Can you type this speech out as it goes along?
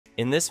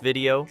In this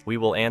video, we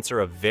will answer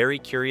a very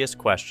curious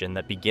question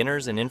that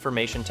beginners in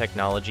information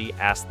technology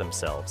ask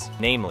themselves.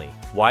 Namely,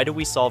 why do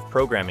we solve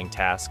programming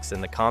tasks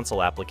in the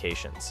console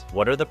applications?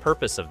 What are the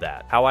purpose of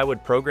that? How I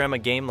would program a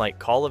game like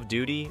Call of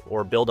Duty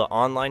or build an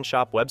online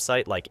shop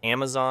website like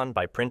Amazon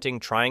by printing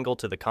triangle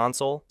to the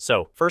console?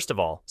 So, first of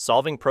all,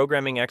 solving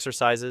programming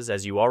exercises,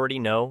 as you already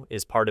know,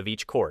 is part of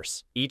each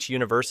course, each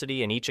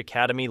university and each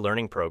academy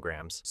learning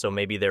programs. So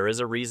maybe there is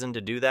a reason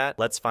to do that.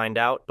 Let's find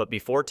out. But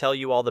before tell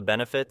you all the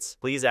benefits,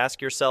 please ask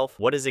yourself,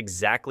 what is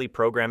exactly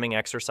programming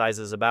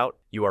exercises about?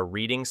 You are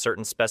reading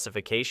certain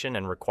specification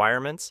and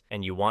requirements,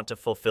 and you want to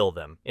fulfill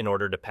them in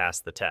order to pass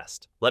the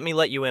test. Let me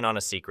let you in on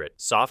a secret.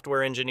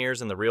 Software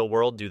engineers in the real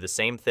world do the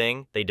same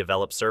thing. They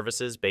develop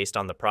services based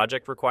on the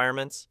project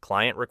requirements,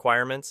 client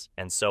requirements,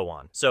 and so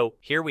on. So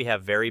here we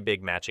have very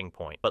big matching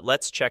point. But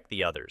let's check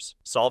the others.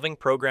 Solving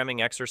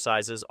programming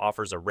exercises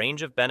offers a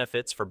range of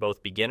benefits for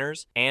both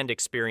beginners and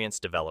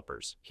experienced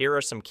developers. Here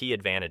are some key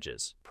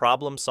advantages.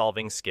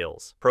 Problem-solving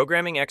skills.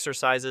 Programming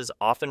exercises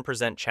often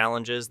present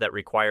challenges that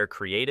require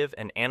creative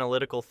and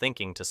analytical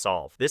thinking to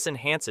solve. This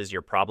enhances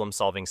your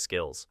problem-solving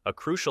skills, a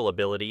crucial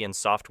ability in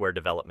software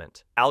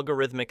development.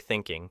 Algorithmic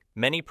thinking.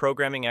 Many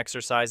programming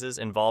exercises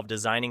involve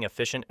designing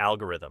efficient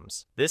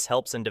algorithms. This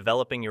helps in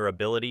developing your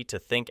ability to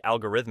think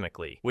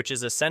algorithmically, which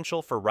is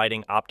essential for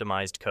writing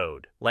optimized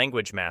code.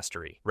 Language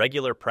mastery.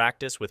 Regular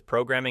practice with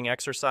programming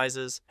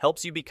exercises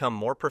helps you become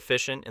more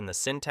proficient in the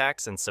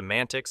syntax and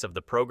semantics of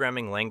the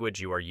programming language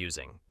you are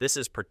using. This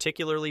is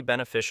particularly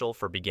beneficial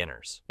for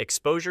beginners.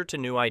 Exposure to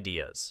new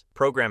ideas.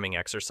 Programming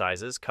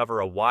exercises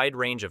cover a wide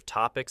range of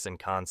topics and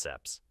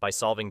concepts. By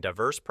solving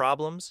diverse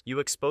problems, you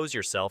expose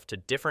yourself to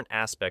different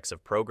aspects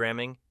of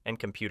programming and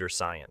computer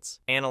science.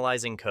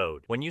 Analyzing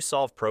code. When you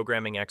solve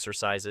programming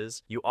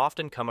exercises, you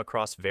often come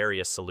across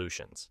various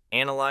solutions.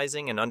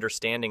 Analyzing and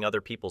understanding other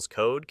people's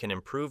code can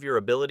improve your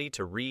ability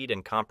to read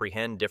and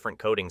comprehend different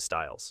coding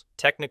styles.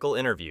 Technical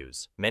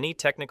interviews. Many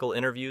technical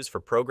interviews for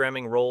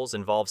programming roles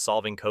involve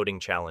solving coding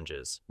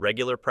challenges.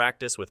 Regular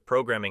practice with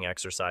programming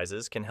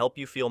exercises can help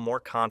you feel more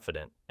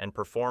confident and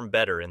perform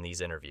better in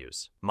these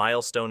interviews.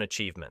 Milestone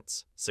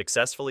achievements.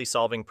 Successfully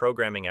solving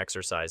programming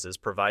exercises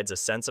provides a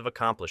sense of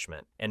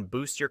accomplishment and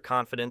boosts your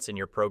confidence in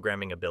your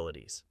programming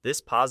abilities.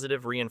 This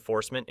positive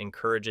reinforcement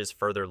encourages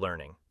further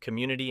learning.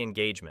 Community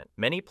engagement.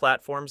 Many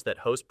platforms that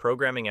host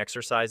programming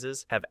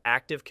exercises have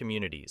active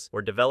communities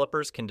where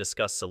developers can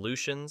discuss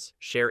solutions,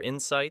 share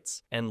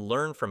insights, and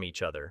learn from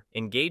each other.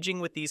 Engaging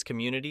with these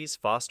communities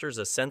fosters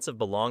a sense of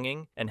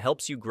belonging and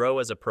helps you grow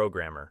as a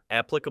programmer.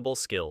 Applicable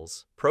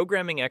skills.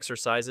 Programming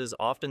exercises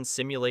often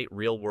simulate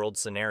real-world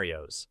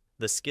scenarios.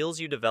 The skills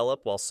you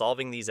develop while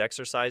solving these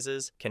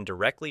exercises can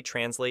directly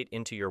translate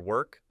into your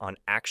work on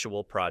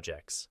actual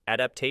projects.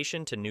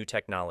 Adaptation to new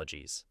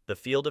technologies. The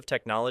field of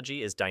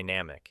technology is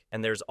dynamic,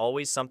 and there's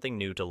always something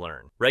new to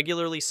learn.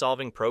 Regularly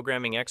solving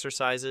programming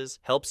exercises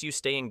helps you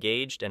stay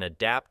engaged and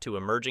adapt to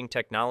emerging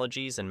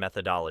technologies and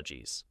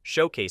methodologies.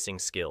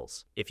 Showcasing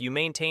skills. If you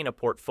maintain a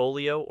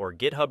portfolio or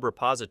GitHub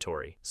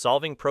repository,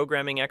 solving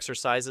programming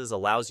exercises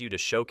allows you to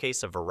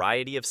showcase a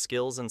variety of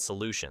skills and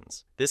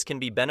solutions. This can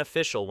be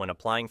beneficial when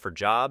applying for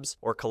jobs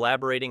or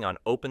collaborating on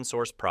open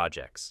source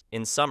projects.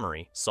 In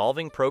summary,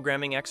 solving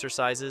programming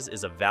exercises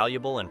is a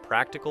valuable and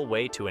practical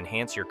way to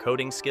enhance your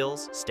coding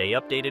skills, stay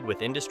updated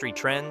with industry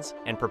trends,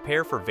 and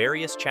prepare for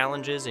various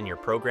challenges in your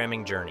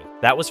programming journey.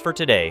 That was for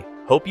today.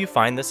 Hope you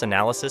find this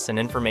analysis and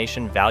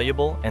information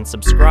valuable, and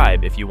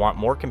subscribe if you want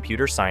more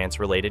computer science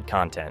related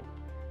content.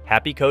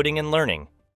 Happy coding and learning!